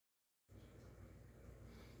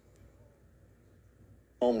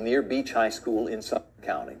home near Beach High School in Suffolk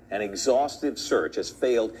County. An exhaustive search has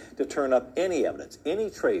failed to turn up any evidence,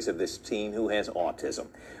 any trace of this teen who has autism.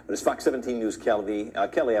 But as Fox 17 News' Kelly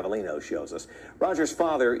Avellino shows us, Roger's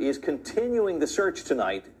father is continuing the search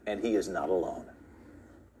tonight, and he is not alone.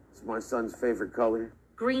 It's my son's favorite color.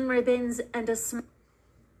 Green ribbons and a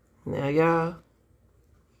Now, y'all,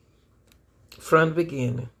 from the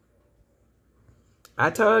beginning,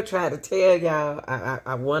 I tried to tell y'all,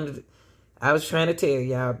 I was trying to tell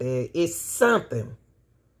y'all that it's something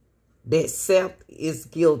that Seth is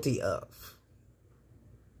guilty of.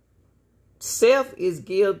 Seth is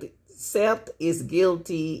guilty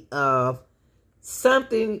of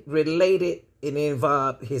something related and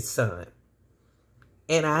involved his son.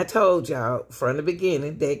 And I told y'all from the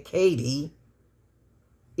beginning that Katie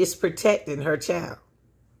is protecting her child.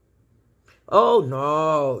 Oh,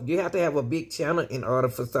 no. You have to have a big channel in order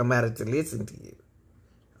for somebody to listen to you.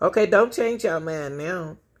 Okay, don't change your mind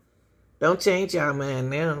now. Don't change your mind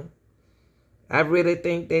now. I really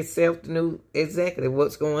think that Seth knew exactly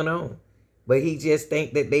what's going on. But he just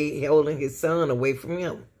think that they holding his son away from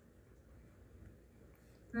him.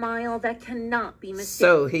 Smile that cannot be mistaken.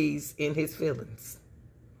 So he's in his feelings.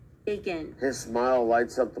 His smile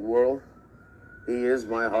lights up the world. He is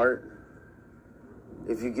my heart.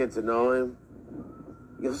 If you get to know him,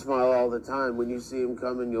 you'll smile all the time. When you see him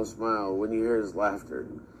coming, you'll smile. When you hear his laughter,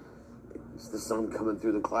 it's the sun coming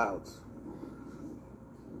through the clouds.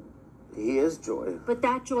 He is joy. But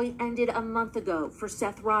that joy ended a month ago for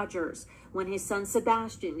Seth Rogers, when his son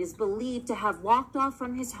Sebastian is believed to have walked off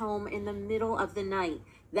from his home in the middle of the night.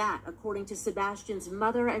 That, according to Sebastian's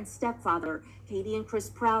mother and stepfather, Katie and Chris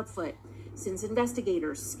Proudfoot. Since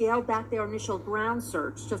investigators scaled back their initial ground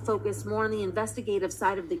search to focus more on the investigative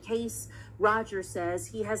side of the case, Rogers says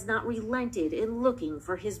he has not relented in looking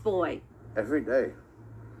for his boy. Every day.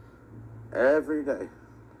 Every day.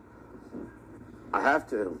 I have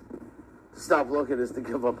to. Stop looking is to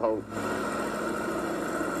give up hope.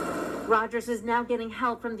 Rogers is now getting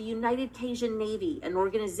help from the United Cajun Navy, an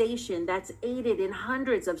organization that's aided in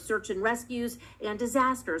hundreds of search and rescues and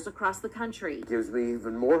disasters across the country. It gives me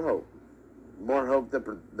even more hope. More hope that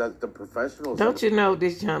the professionals... Don't you know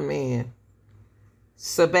this young man,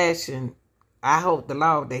 Sebastian, I hope the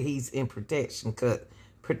law that he's in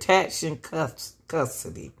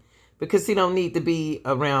custody, because he don't need to be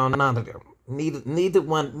around none of them.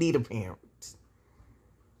 Neither parent.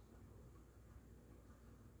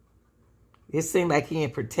 It seems like he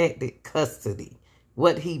in protected custody.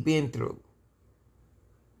 What he been through.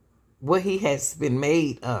 What he has been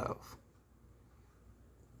made of.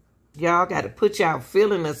 Y'all got to put y'all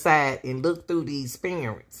feeling aside and look through these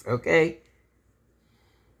parents, okay?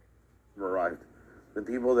 Right. The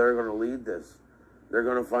people that are going to lead this, they're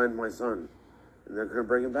going to find my son. And they're going to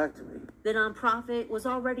bring him back to me. The nonprofit was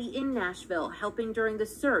already in Nashville, helping during the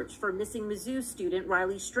search for missing Mizzou student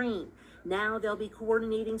Riley Strain. Now they'll be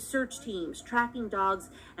coordinating search teams, tracking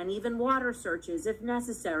dogs, and even water searches if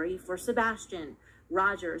necessary for Sebastian.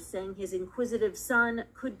 Rogers saying his inquisitive son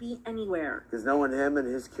could be anywhere. Because knowing him and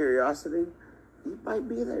his curiosity, he might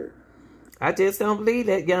be there. I just don't believe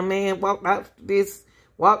that young man walked out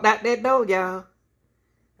that door, y'all.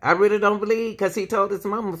 I really don't believe, because he told his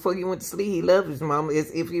mama before he went to sleep he loved his mama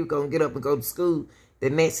as if he was going to get up and go to school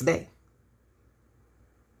the next day.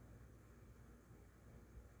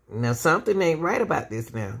 Now, something ain't right about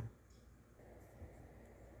this now.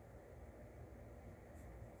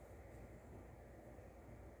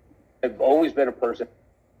 I've always been a person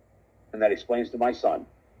that explains to my son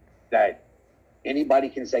that anybody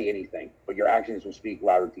can say anything, but your actions will speak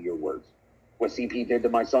louder to your words. What CP did to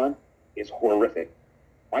my son is horrific.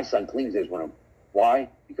 My son cleans his room. Why?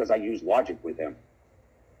 Because I use logic with him.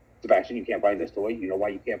 Sebastian, you can't find this toy. You know why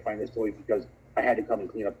you can't find this toy? Because I had to come and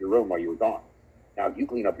clean up your room while you were gone. Now, if you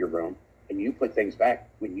clean up your room and you put things back,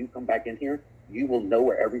 when you come back in here, you will know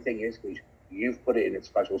where everything is because you've put it in its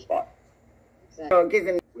special spot.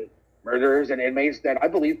 Exactly. With murderers and inmates that I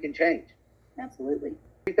believe can change. Absolutely.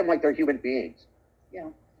 Treat them like they're human beings. Yeah.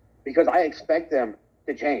 Because I expect them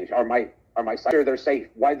to change. Are my sure they're safe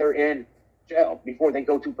while they're in jail before they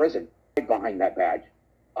go to prison? Behind that badge,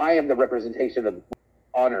 I am the representation of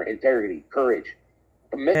honor, integrity, courage,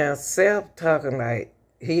 commitment. Now, Seth talking like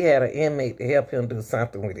he had an inmate to help him do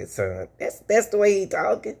something with his son. That's the way he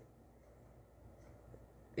talking.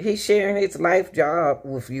 He's sharing his life job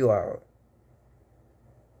with you all.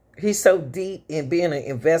 He's so deep in being an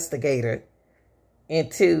investigator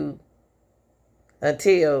until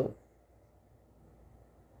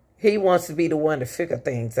he wants to be the one to figure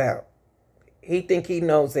things out. He think he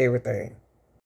knows everything.